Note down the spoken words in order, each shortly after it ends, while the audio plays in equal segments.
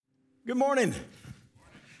Good morning.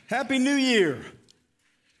 Happy New Year.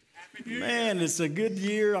 Man, it's a good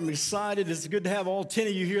year. I'm excited. It's good to have all 10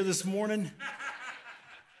 of you here this morning.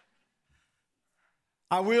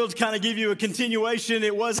 I will kind of give you a continuation.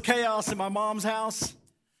 It was chaos at my mom's house.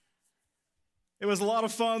 It was a lot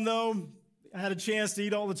of fun, though. I had a chance to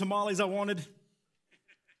eat all the tamales I wanted.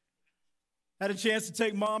 Had a chance to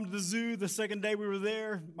take Mom to the zoo the second day we were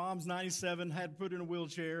there. Mom's 97, had put her in a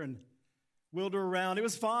wheelchair and wheeled her around. It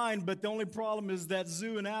was fine, but the only problem is that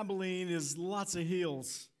zoo in Abilene is lots of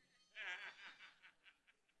hills.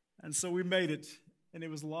 And so we made it, and it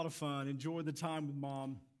was a lot of fun. Enjoyed the time with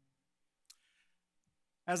Mom.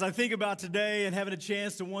 As I think about today and having a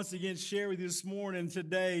chance to once again share with you this morning,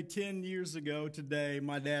 today, 10 years ago today,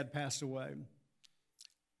 my dad passed away.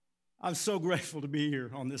 I'm so grateful to be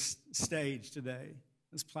here on this stage today,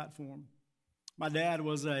 this platform. My dad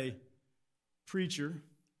was a preacher.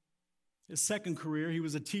 His second career, he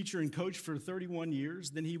was a teacher and coach for 31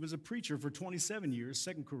 years. Then he was a preacher for 27 years,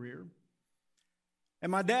 second career. And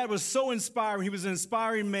my dad was so inspiring. He was an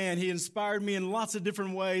inspiring man. He inspired me in lots of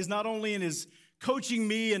different ways, not only in his coaching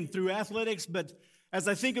me and through athletics, but as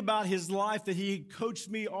I think about his life, that he coached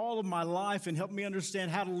me all of my life and helped me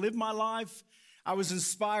understand how to live my life. I was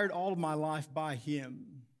inspired all of my life by him.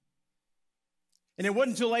 And it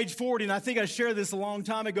wasn't until age 40, and I think I shared this a long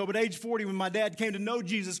time ago, but age 40, when my dad came to know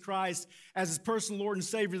Jesus Christ as his personal Lord and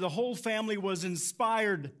Savior, the whole family was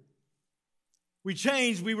inspired. We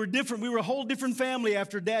changed. We were different. We were a whole different family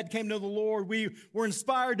after Dad came to know the Lord. We were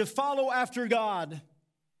inspired to follow after God.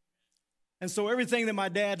 And so everything that my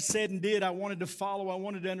dad said and did, I wanted to follow. I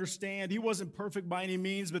wanted to understand. He wasn't perfect by any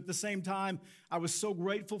means, but at the same time, I was so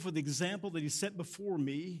grateful for the example that he set before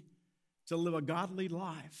me to live a godly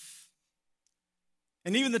life.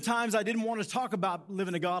 And even the times I didn't want to talk about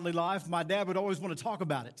living a godly life, my dad would always want to talk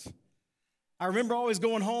about it. I remember always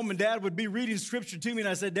going home and Dad would be reading scripture to me and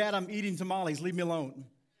I said, "Dad, I'm eating tamales, leave me alone."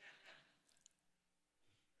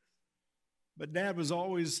 But Dad was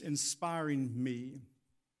always inspiring me.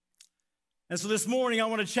 And so this morning, I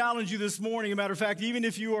want to challenge you this morning. As a matter of fact, even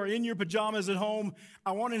if you are in your pajamas at home,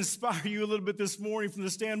 I want to inspire you a little bit this morning from the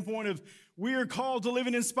standpoint of we are called to live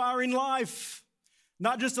an inspiring life.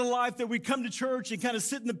 Not just a life that we come to church and kind of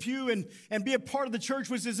sit in the pew and be a part of the church,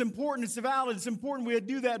 which is important, it's valid, it's important we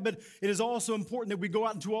do that, but it is also important that we go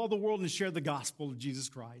out into all the world and share the gospel of Jesus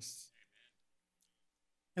Christ.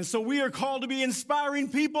 And so we are called to be inspiring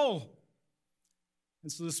people.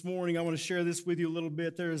 And so this morning I want to share this with you a little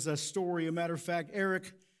bit. There is a story, a matter of fact,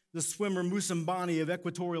 Eric, the swimmer Musambani of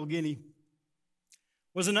Equatorial Guinea,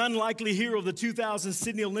 was an unlikely hero of the 2000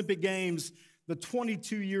 Sydney Olympic Games. The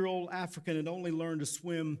 22-year-old African had only learned to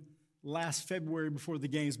swim last February before the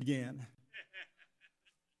games began.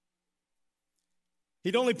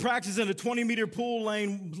 He'd only practiced in a 20-meter pool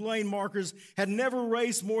lane markers, had never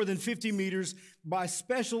raced more than 50 meters by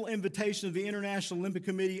special invitation of the International Olympic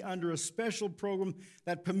Committee under a special program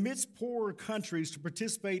that permits poorer countries to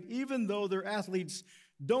participate even though their athletes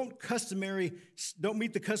don't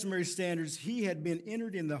meet the customary standards. He had been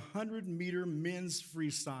entered in the 100-meter men's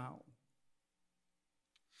freestyle.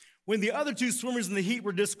 When the other two swimmers in the heat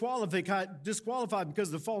were disqualified because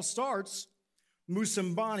of the false starts,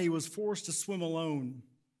 Musambani was forced to swim alone.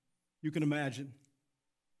 You can imagine.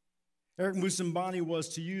 Eric Musambani was,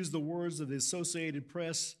 to use the words of the Associated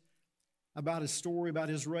Press about his story, about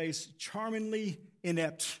his race, charmingly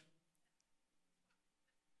inept.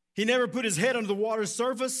 He never put his head under the water's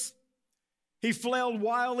surface. He flailed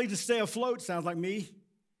wildly to stay afloat, sounds like me.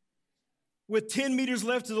 With 10 meters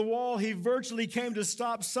left to the wall, he virtually came to a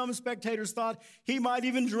stop. Some spectators thought he might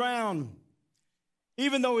even drown.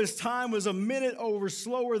 Even though his time was a minute over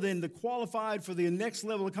slower than the qualified for the next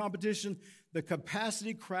level of competition, the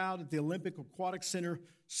capacity crowd at the Olympic Aquatic Center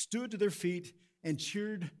stood to their feet and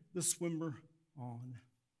cheered the swimmer on.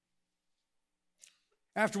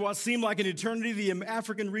 After what seemed like an eternity, the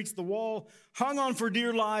African reached the wall, hung on for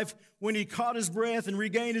dear life. When he caught his breath and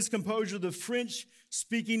regained his composure, the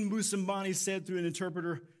French-speaking Musambani said through an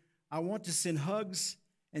interpreter, "I want to send hugs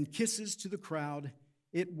and kisses to the crowd.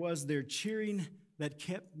 It was their cheering that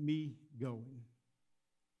kept me going."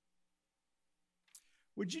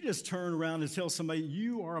 Would you just turn around and tell somebody,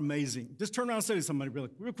 "You are amazing"? Just turn around and say to somebody real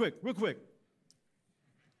quick.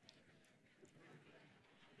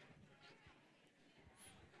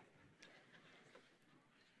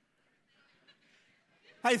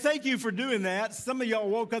 Hey, thank you for doing that. Some of y'all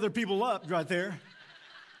woke other people up right there.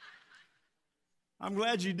 I'm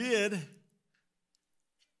glad you did.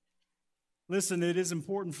 Listen, it is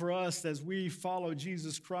important for us as we follow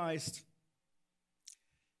Jesus Christ.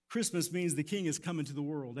 Christmas means the King is coming to the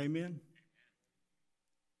world. Amen?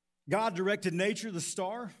 God directed nature, the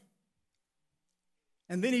star,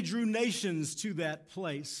 and then he drew nations to that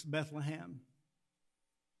place, Bethlehem.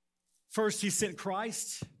 First, he sent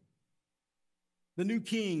Christ, the new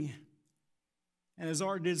king. And as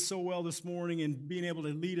Art did so well this morning in being able to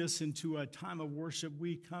lead us into a time of worship,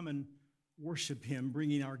 we come and worship him,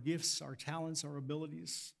 bringing our gifts, our talents, our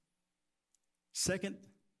abilities. Second,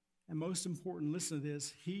 and most important, listen to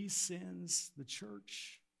this, he sends the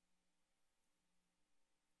church.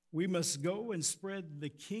 We must go and spread the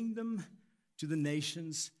kingdom to the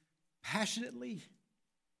nations passionately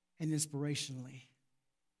and inspirationally.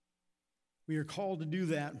 We are called to do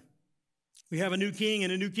that. We have a new king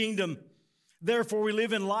and a new kingdom. Therefore, we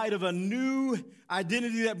live in light of a new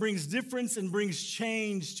identity that brings difference and brings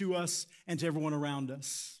change to us and to everyone around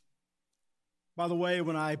us. By the way,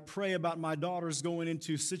 when I pray about my daughters going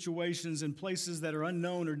into situations and places that are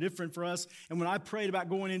unknown or different for us, and when I prayed about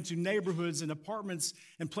going into neighborhoods and apartments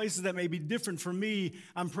and places that may be different for me,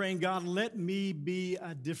 I'm praying, God, let me be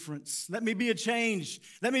a difference. Let me be a change.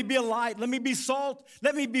 Let me be a light. Let me be salt.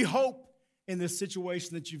 Let me be hope in this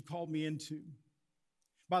situation that you've called me into.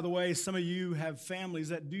 By the way, some of you have families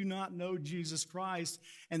that do not know Jesus Christ,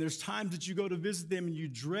 and there's times that you go to visit them and you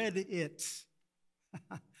dread it.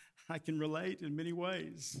 I can relate in many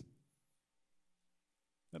ways.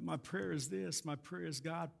 But my prayer is this. My prayer is,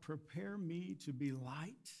 God, prepare me to be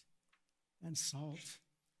light and salt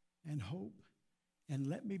and hope, and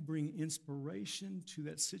let me bring inspiration to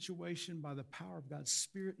that situation by the power of God's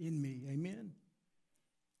Spirit in me. Amen?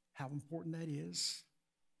 How important that is.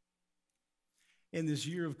 In this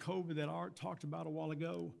year of COVID that Art talked about a while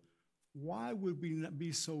ago, why would we not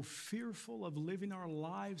be so fearful of living our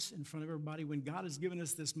lives in front of everybody when God has given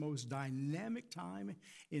us this most dynamic time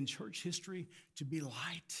in church history to be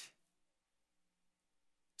light,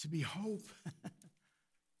 to be hope,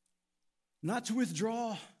 not to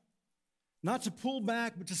withdraw, not to pull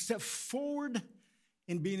back, but to step forward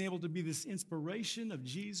in being able to be this inspiration of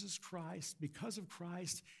Jesus Christ, because of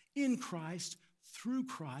Christ, in Christ, through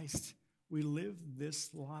Christ, we live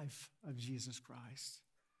this life of Jesus Christ.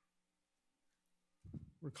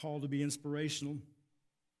 We're called to be inspirational.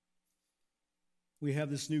 We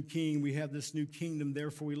have this new king. We have this new kingdom.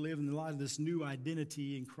 Therefore, we live in the light of this new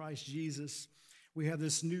identity in Christ Jesus. We have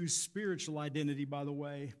this new spiritual identity, by the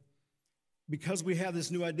way. Because we have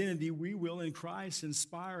this new identity, we will in Christ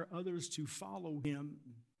inspire others to follow him.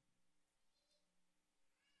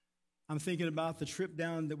 I'm thinking about the trip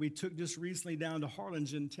down that we took just recently down to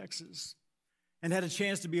Harlingen, Texas, and had a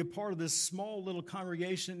chance to be a part of this small little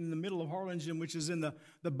congregation in the middle of Harlingen, which is in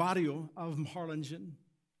the barrio of Harlingen.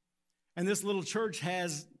 And this little church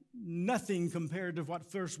has nothing compared to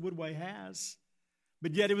what First Woodway has.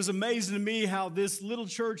 But yet it was amazing to me how this little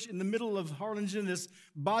church in the middle of Harlingen, this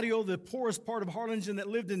barrio, the poorest part of Harlingen that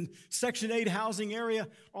lived in Section 8 housing area,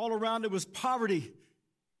 all around it was poverty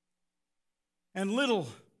and little.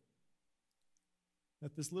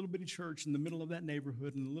 That this little bitty church in the middle of that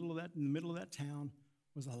neighborhood, in the middle of that town,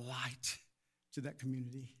 was a light to that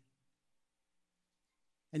community.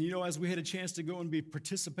 And you know, as we had a chance to go and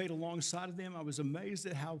participate alongside of them, I was amazed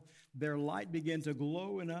at how their light began to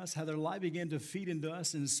glow in us, how their light began to feed into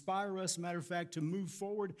us, and inspire us, matter of fact, to move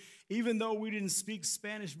forward, even though we didn't speak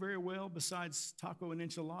Spanish very well, besides taco and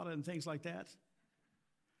enchilada and things like that.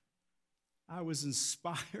 I was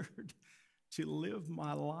inspired to live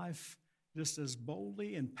my life just as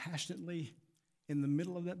boldly and passionately in the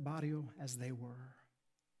middle of that barrio as they were.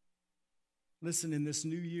 Listen, in this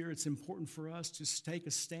new year, it's important for us to take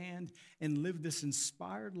a stand and live this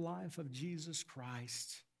inspired life of Jesus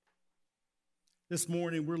Christ. This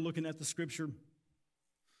morning, we're looking at the scripture.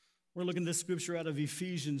 We're looking at the scripture out of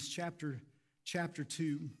Ephesians chapter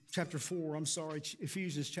 4.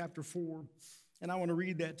 Ephesians chapter 4. And I want to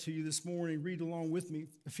read that to you this morning. Read along with me.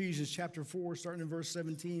 Ephesians chapter 4, starting in verse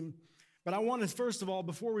 17. But I want to, first of all,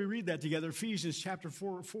 before we read that together, Ephesians chapter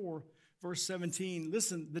 4, verse 17.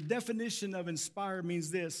 Listen, the definition of inspire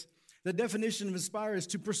means this. The definition of inspire is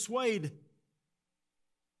to persuade,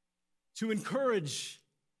 to encourage,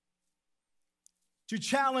 to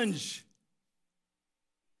challenge,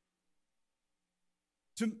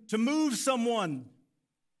 to move someone.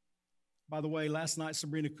 By the way, last night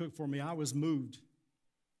Sabrina cooked for me. I was moved.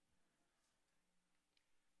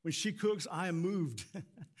 When she cooks, I am moved.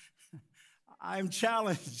 I am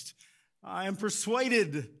challenged. I am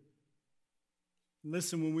persuaded.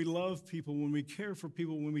 Listen, when we love people, when we care for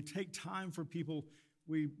people, when we take time for people,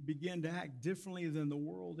 we begin to act differently than the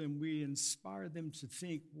world, and we inspire them to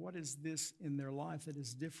think, what is this in their life that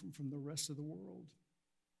is different from the rest of the world?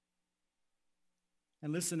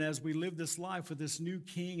 And listen, as we live this life with this new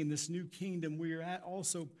king and this new kingdom, we are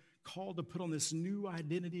also called to put on this new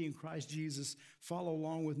identity in Christ Jesus. Follow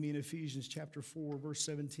along with me in Ephesians chapter 4, verse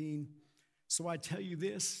 17. So I tell you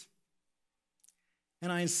this,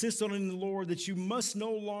 and I insist on it in the Lord, that you must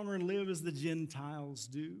no longer live as the Gentiles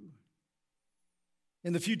do.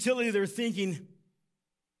 In the futility of their thinking,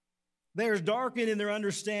 they are darkened in their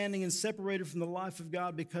understanding and separated from the life of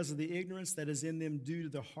God because of the ignorance that is in them due to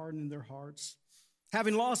the hardening of their hearts.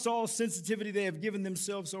 Having lost all sensitivity, they have given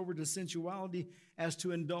themselves over to sensuality as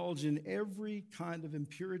to indulge in every kind of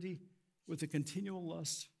impurity with a continual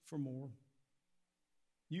lust for more.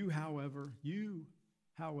 You, however, you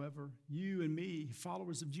and me,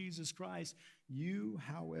 followers of Jesus Christ, you,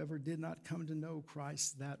 however, did not come to know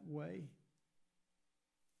Christ that way.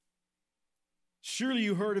 Surely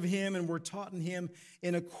you heard of him and were taught in him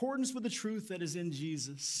in accordance with the truth that is in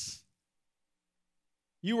Jesus.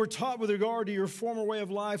 You were taught with regard to your former way of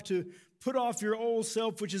life to put off your old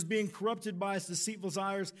self, which is being corrupted by its deceitful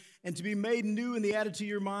desires, and to be made new in the attitude of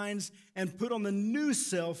your minds, and put on the new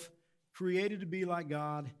self, created to be like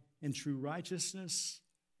God in true righteousness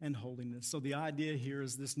and holiness. So the idea here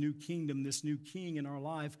is this new kingdom, this new king in our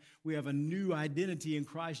life. We have a new identity in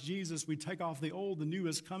Christ Jesus. We take off the old, the new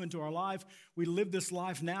has come into our life. We live this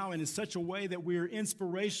life now in such a way that we are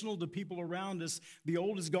inspirational to people around us. The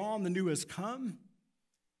old is gone, the new has come.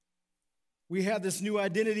 We have this new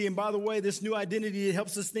identity, and by the way, this new identity, it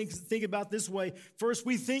helps us think about this way. First,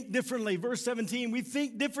 we think differently. Verse 17, we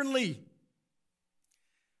think differently.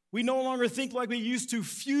 We no longer think like we used to,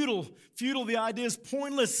 futile. Futile, the idea is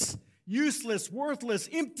pointless, useless, worthless,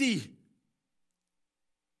 empty.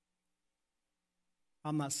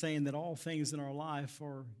 I'm not saying that all things in our life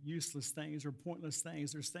are useless things or pointless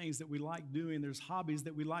things. There's things that we like doing. There's hobbies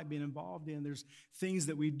that we like being involved in. There's things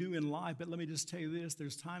that we do in life. But let me just tell you this.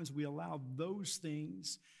 There's times we allow those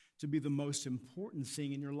things to be the most important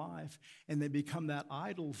thing in your life, and they become that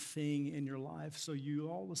idle thing in your life. So you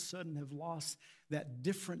all of a sudden have lost that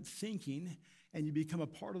different thinking, and you become a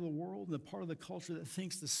part of the world and a part of the culture that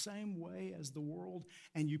thinks the same way as the world,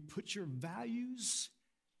 and you put your values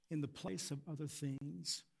in the place of other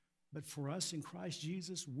things. But for us in Christ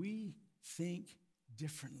Jesus, we think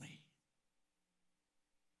differently.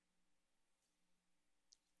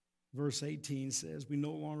 Verse 18 says, we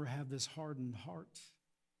no longer have this hardened heart.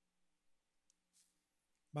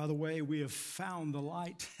 By the way, we have found the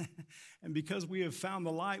light. And because we have found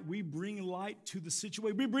the light, we bring light to the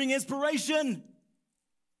situation. We bring inspiration.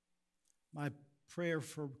 My prayer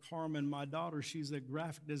for Carmen, my daughter, she's a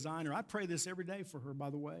graphic designer. I pray this every day for her, by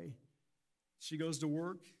the way. She goes to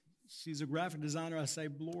work. She's a graphic designer. I say,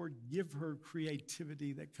 Lord, give her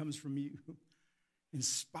creativity that comes from you.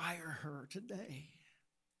 Inspire her today.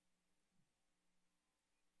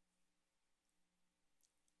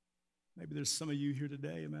 Maybe there's some of you here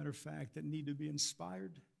today, a matter of fact, that need to be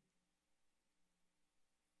inspired.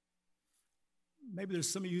 Maybe there's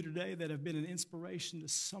some of you today that have been an inspiration to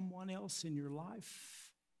someone else in your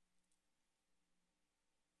life.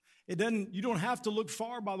 You don't have to look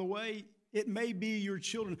far, by the way. It may be your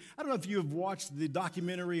children. I don't know if you have watched the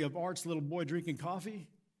documentary of Art's little boy drinking coffee.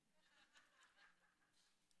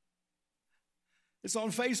 It's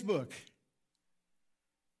on Facebook.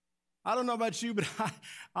 I don't know about you, but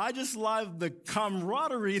I just love the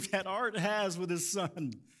camaraderie that Art has with his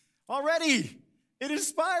son. Already, it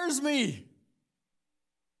inspires me.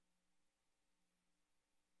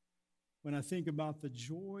 When I think about the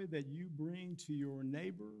joy that you bring to your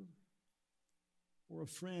neighbor or a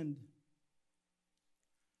friend,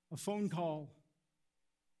 a phone call.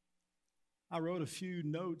 I wrote a few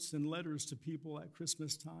notes and letters to people at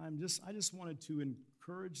Christmas time. I just wanted to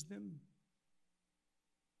encourage them.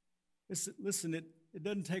 Listen, it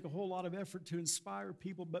doesn't take a whole lot of effort to inspire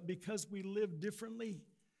people, but because we live differently,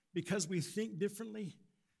 because we think differently,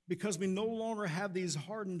 because we no longer have these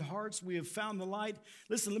hardened hearts, we have found the light.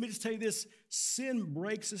 Listen, let me just tell you this. Sin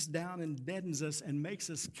breaks us down and deadens us and makes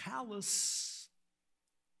us callous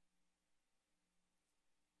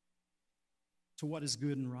to what is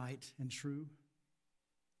good and right and true.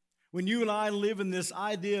 When you and I live in this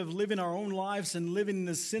idea of living our own lives and living in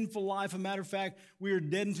this sinful life, a matter of fact, we are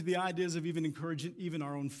deadened to the ideas of even encouraging even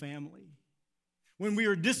our own family. When we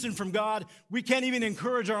are distant from God, we can't even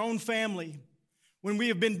encourage our own family. When we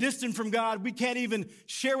have been distant from God, we can't even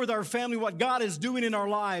share with our family what God is doing in our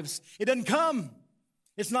lives. It doesn't come.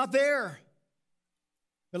 It's not there.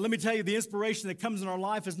 But let me tell you, the inspiration that comes in our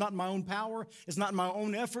life is not in my own power. It's not in my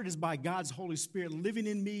own effort. It's by God's Holy Spirit living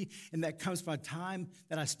in me. And that comes by time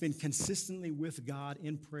that I spend consistently with God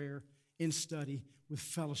in prayer, in study, with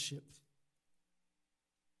fellowship.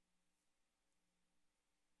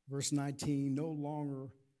 Verse 19, no longer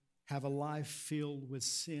have a life filled with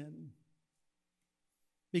sin.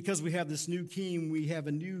 Because we have this new king, we're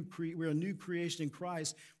a new creation in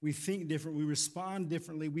Christ. We think different, we respond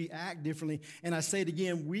differently, we act differently. And I say it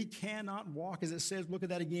again, we cannot walk, as it says, look at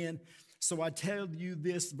that again. So I tell you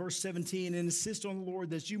this, verse 17, and insist on the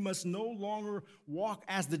Lord that you must no longer walk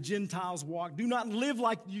as the Gentiles walk. Do not live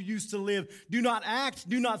like you used to live. Do not act,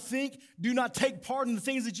 do not think, do not take part in the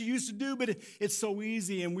things that you used to do. But it's so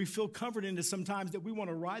easy, and we feel comforted in it sometimes that we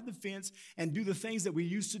want to ride the fence and do the things that we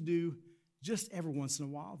used to do just every once in a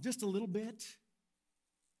while, just a little bit.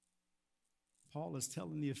 Paul is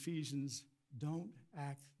telling the Ephesians, don't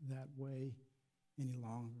act that way any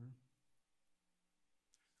longer.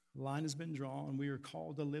 The line has been drawn. We are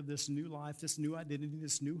called to live this new life, this new identity,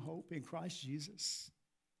 this new hope in Christ Jesus.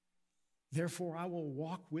 Therefore, I will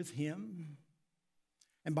walk with him.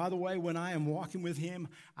 And by the way, when I am walking with him,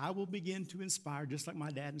 I will begin to inspire, just like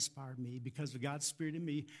my dad inspired me, because of God's Spirit in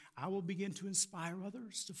me, I will begin to inspire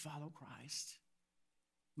others to follow Christ.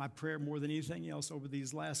 My prayer more than anything else over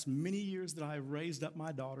these last many years that I have raised up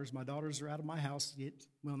my daughters are out of my house yet.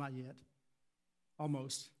 Well, not yet.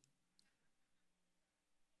 Almost.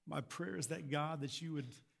 My prayer is that God, that you would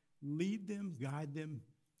lead them, guide them,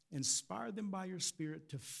 inspire them by your Spirit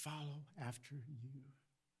to follow after you.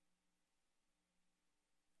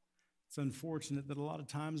 It's unfortunate that a lot of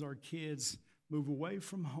times our kids move away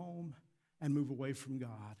from home and move away from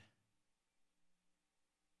God.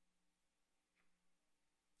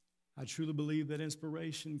 I truly believe that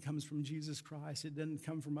inspiration comes from Jesus Christ. It doesn't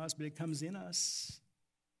come from us, but it comes in us.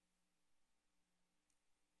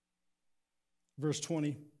 Verse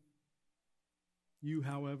 20. You,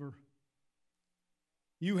 however,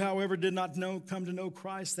 did not come to know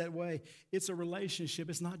Christ that way. It's a relationship.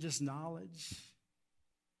 It's not just knowledge.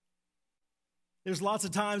 There's lots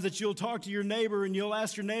of times that you'll talk to your neighbor and you'll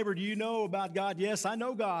ask your neighbor, do you know about God? Yes, I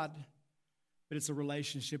know God. But it's a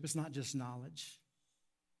relationship. It's not just knowledge.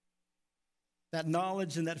 That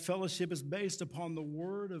knowledge and that fellowship is based upon the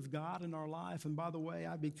Word of God in our life. And by the way,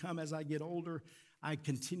 as I get older, I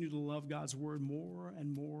continue to love God's Word more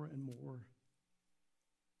and more and more.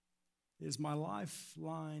 It is my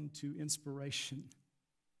lifeline to inspiration.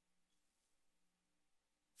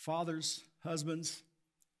 Fathers, husbands,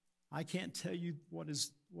 I can't tell you what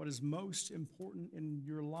is most important in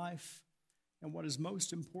your life and what is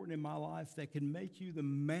most important in my life that can make you the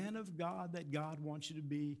man of God that God wants you to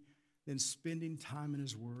be than spending time in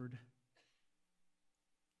His Word.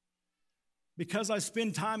 Because I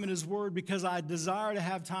spend time in His Word, because I desire to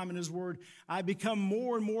have time in His Word, I become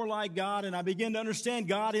more and more like God, and I begin to understand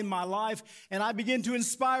God in my life, and I begin to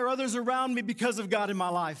inspire others around me because of God in my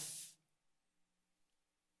life.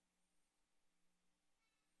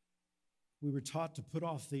 We were taught to put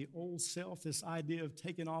off the old self, this idea of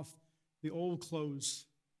taking off the old clothes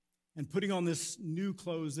and putting on this new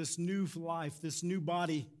clothes, this new life, this new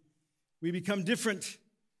body. We become different.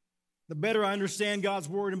 The better I understand God's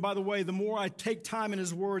Word, and by the way, the more I take time in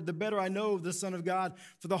His Word, the better I know the Son of God.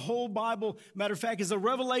 For the whole Bible, matter of fact, is a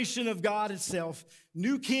revelation of God itself.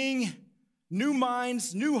 New king, new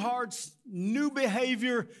minds, new hearts, new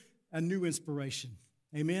behavior, and new inspiration.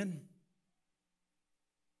 Amen?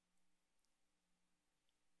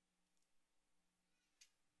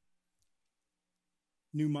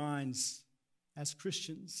 New minds as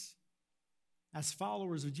Christians, as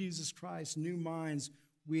followers of Jesus Christ, new minds.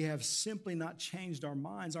 We have simply not changed our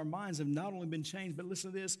minds. Our minds have not only been changed, but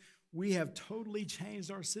listen to this, we have totally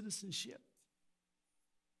changed our citizenship.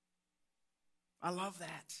 I love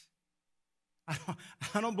that.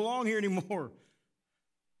 I don't belong here anymore.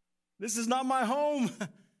 This is not my home.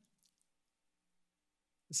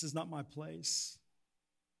 This is not my place.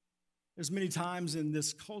 There's many times in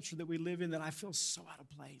this culture that we live in that I feel so out of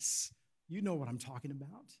place. You know what I'm talking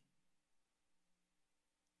about.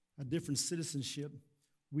 A different citizenship.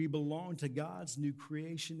 We belong to God's new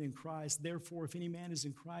creation in Christ. Therefore, if any man is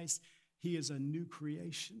in Christ, he is a new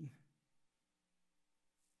creation.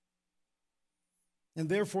 And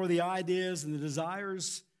therefore, the ideas and the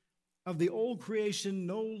desires of the old creation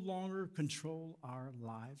no longer control our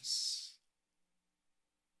lives.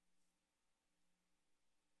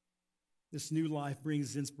 This new life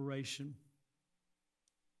brings inspiration.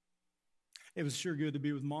 It was sure good to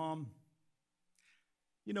be with Mom.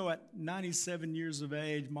 You know, at 97 years of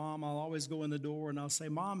age, Mom, I'll always go in the door and I'll say,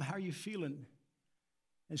 Mom, how are you feeling?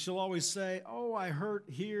 And she'll always say, oh, I hurt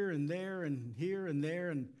here and there and here and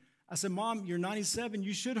there. And I said, Mom, you're 97,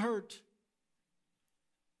 you should hurt.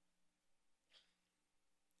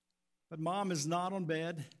 But Mom is not on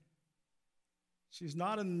bed. She's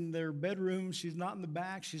not in their bedroom. She's not in the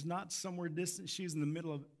back. She's not somewhere distant. She's in the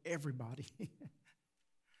middle of everybody.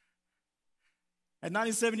 At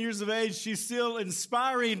 97 years of age, she's still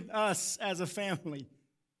inspiring us as a family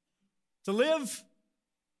to live,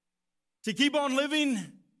 to keep on living.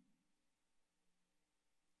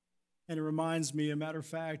 And it reminds me, a matter of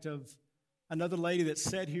fact, of another lady that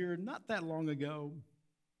sat here not that long ago.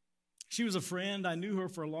 She was a friend. I knew her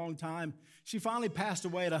for a long time. She finally passed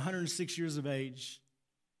away at 106 years of age.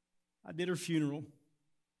 I did her funeral.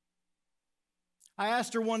 I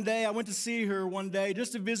asked her one day, I went to see her one day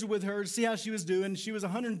just to visit with her, to see how she was doing. She was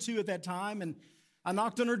 102 at that time, and I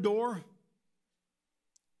knocked on her door.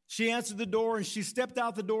 She answered the door, and she stepped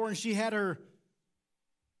out the door, and she had her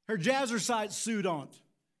jazzercise suit on.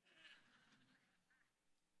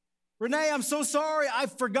 Renee, I'm so sorry. I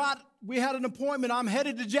forgot we had an appointment. I'm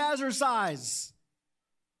headed to Jazzercise.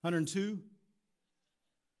 102.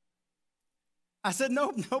 I said,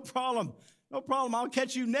 no problem. No problem. I'll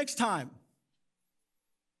catch you next time.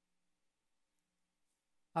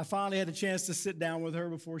 I finally had a chance to sit down with her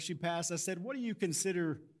before she passed. I said, what do you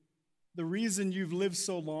consider the reason you've lived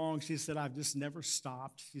so long? She said, I've just never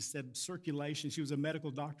stopped. She said, circulation. She was a medical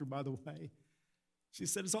doctor, by the way. She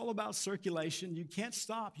said, it's all about circulation. You can't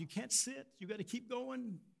stop. You can't sit. You got to keep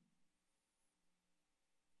going.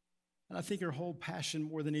 And I think her whole passion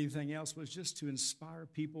more than anything else was just to inspire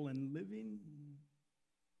people in living.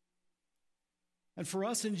 And for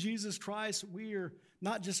us in Jesus Christ, we are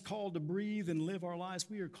not just called to breathe and live our lives.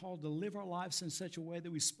 We are called to live our lives in such a way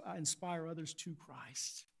that we inspire others to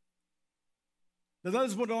Christ. Now,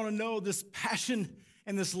 those who want to know this passion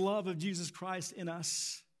and this love of Jesus Christ in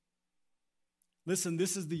us, listen,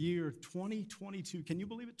 this is the year 2022. Can you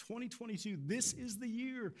believe it? 2022. This is the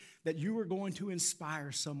year that you are going to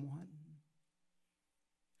inspire someone.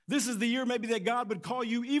 This is the year maybe that God would call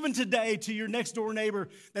you even today to your next door neighbor,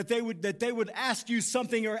 that they would ask you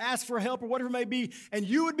something or ask for help or whatever it may be, and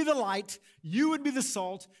you would be the light, you would be the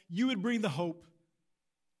salt, you would bring the hope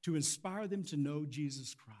to inspire them to know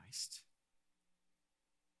Jesus Christ.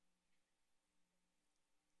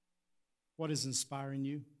 What is inspiring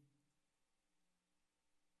you?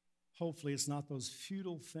 Hopefully it's not those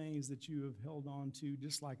futile things that you have held on to,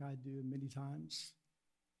 just like I do many times,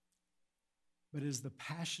 but it is the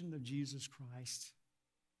passion of Jesus Christ.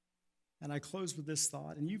 And I close with this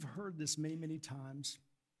thought, and you've heard this many, many times.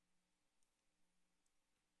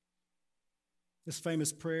 This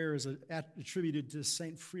famous prayer is attributed to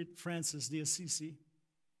St. Francis de Assisi,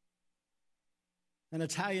 an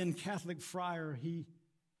Italian Catholic friar. He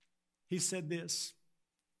said this: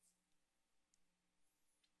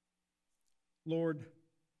 Lord,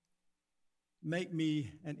 make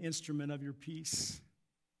me an instrument of your peace.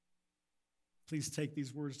 Please take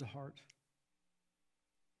these words to heart.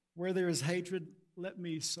 Where there is hatred, let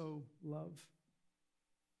me sow love.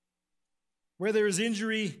 Where there is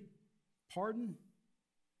injury, pardon.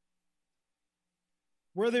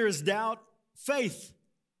 Where there is doubt, faith.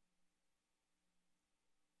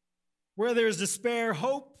 Where there is despair,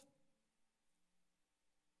 hope.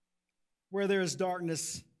 Where there is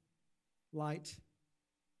darkness, light.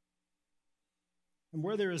 And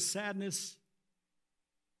where there is sadness,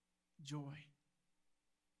 joy.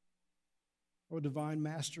 O divine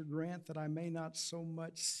Master, grant that I may not so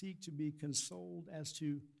much seek to be consoled as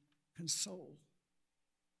to console,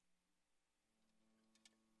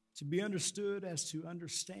 to be understood as to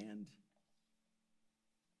understand,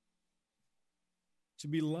 to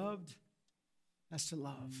be loved as to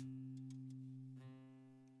love.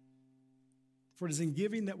 For it is in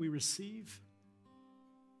giving that we receive.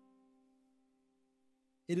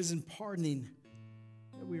 It is in pardoning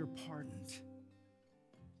that we are pardoned.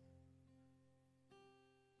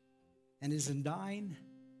 And it is in dying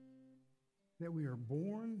that we are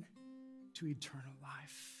born to eternal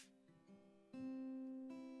life.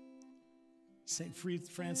 St.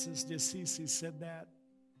 Francis de Assisi said that.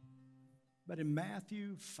 But in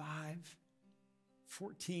Matthew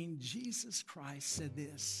 5:14, Jesus Christ said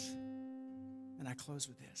this, and I close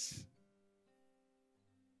with this: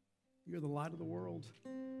 you're the light of the world.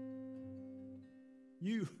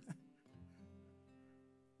 You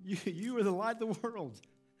are the light of the world.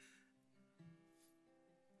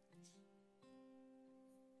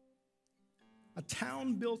 A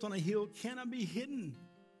town built on a hill cannot be hidden.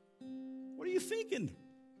 What are you thinking?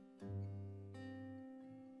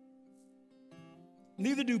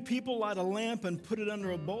 Neither do people light a lamp and put it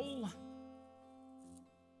under a bowl.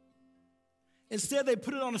 Instead, they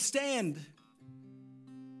put it on a stand.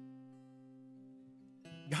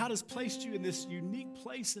 God has placed you in this unique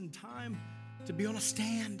place and time to be on a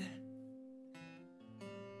stand.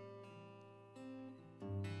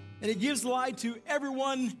 And it gives light to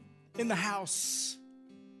everyone in the house.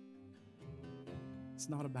 It's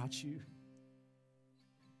not about you.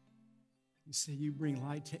 You say you bring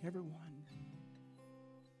light to everyone.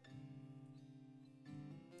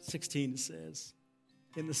 16 says,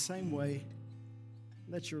 in the same way,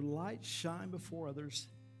 let your light shine before others,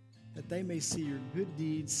 that they may see your good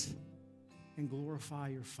deeds and glorify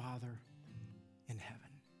your Father in heaven.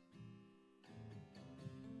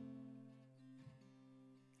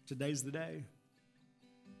 Today's the day.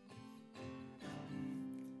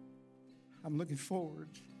 I'm looking forward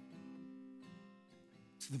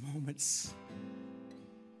to the moments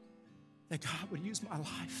that God would use my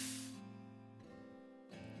life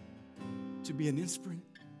to be an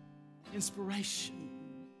inspiration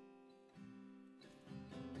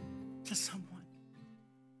to someone.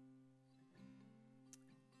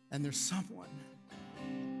 And there's someone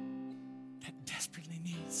that desperately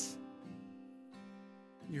needs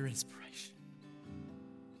your inspiration.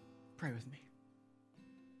 Pray with me.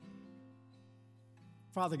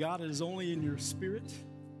 Father God, it is only in your Spirit,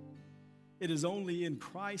 it is only in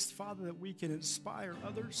Christ, Father, that we can inspire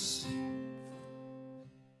others.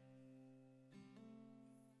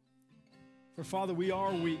 For Father, we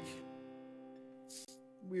are weak.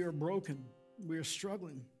 We are broken. We are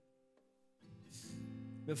struggling.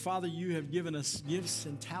 But Father, you have given us gifts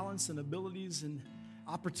and talents and abilities and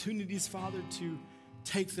opportunities, Father, to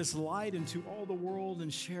take this light into all the world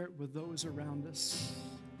and share it with those around us.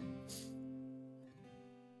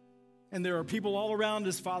 And there are people all around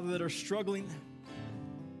us, Father, that are struggling,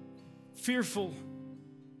 fearful,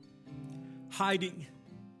 hiding,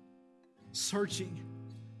 searching,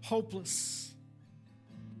 hopeless.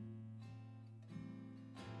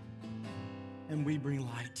 And we bring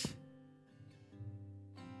light.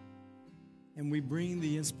 And we bring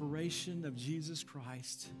the inspiration of Jesus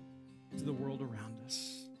Christ to the world around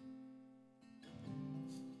us.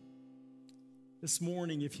 This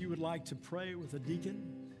morning, if you would like to pray with a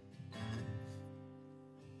deacon,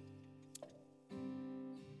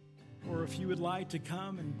 or if you would like to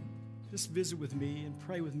come and just visit with me and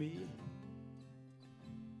pray with me,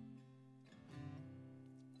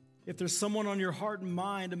 if there's someone on your heart and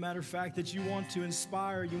mind, a matter of fact, that you want to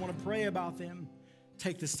inspire, you want to pray about them,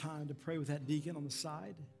 take this time to pray with that deacon on the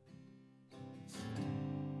side.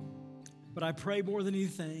 But I pray more than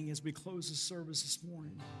anything as we close the service this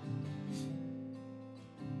morning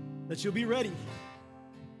that you'll be ready.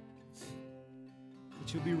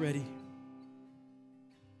 That you'll be ready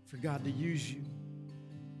for God to use you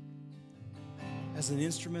as an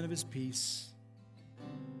instrument of his peace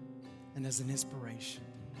and as an inspiration.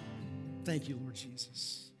 Thank you, Lord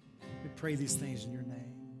Jesus. We pray these things in your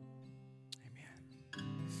name.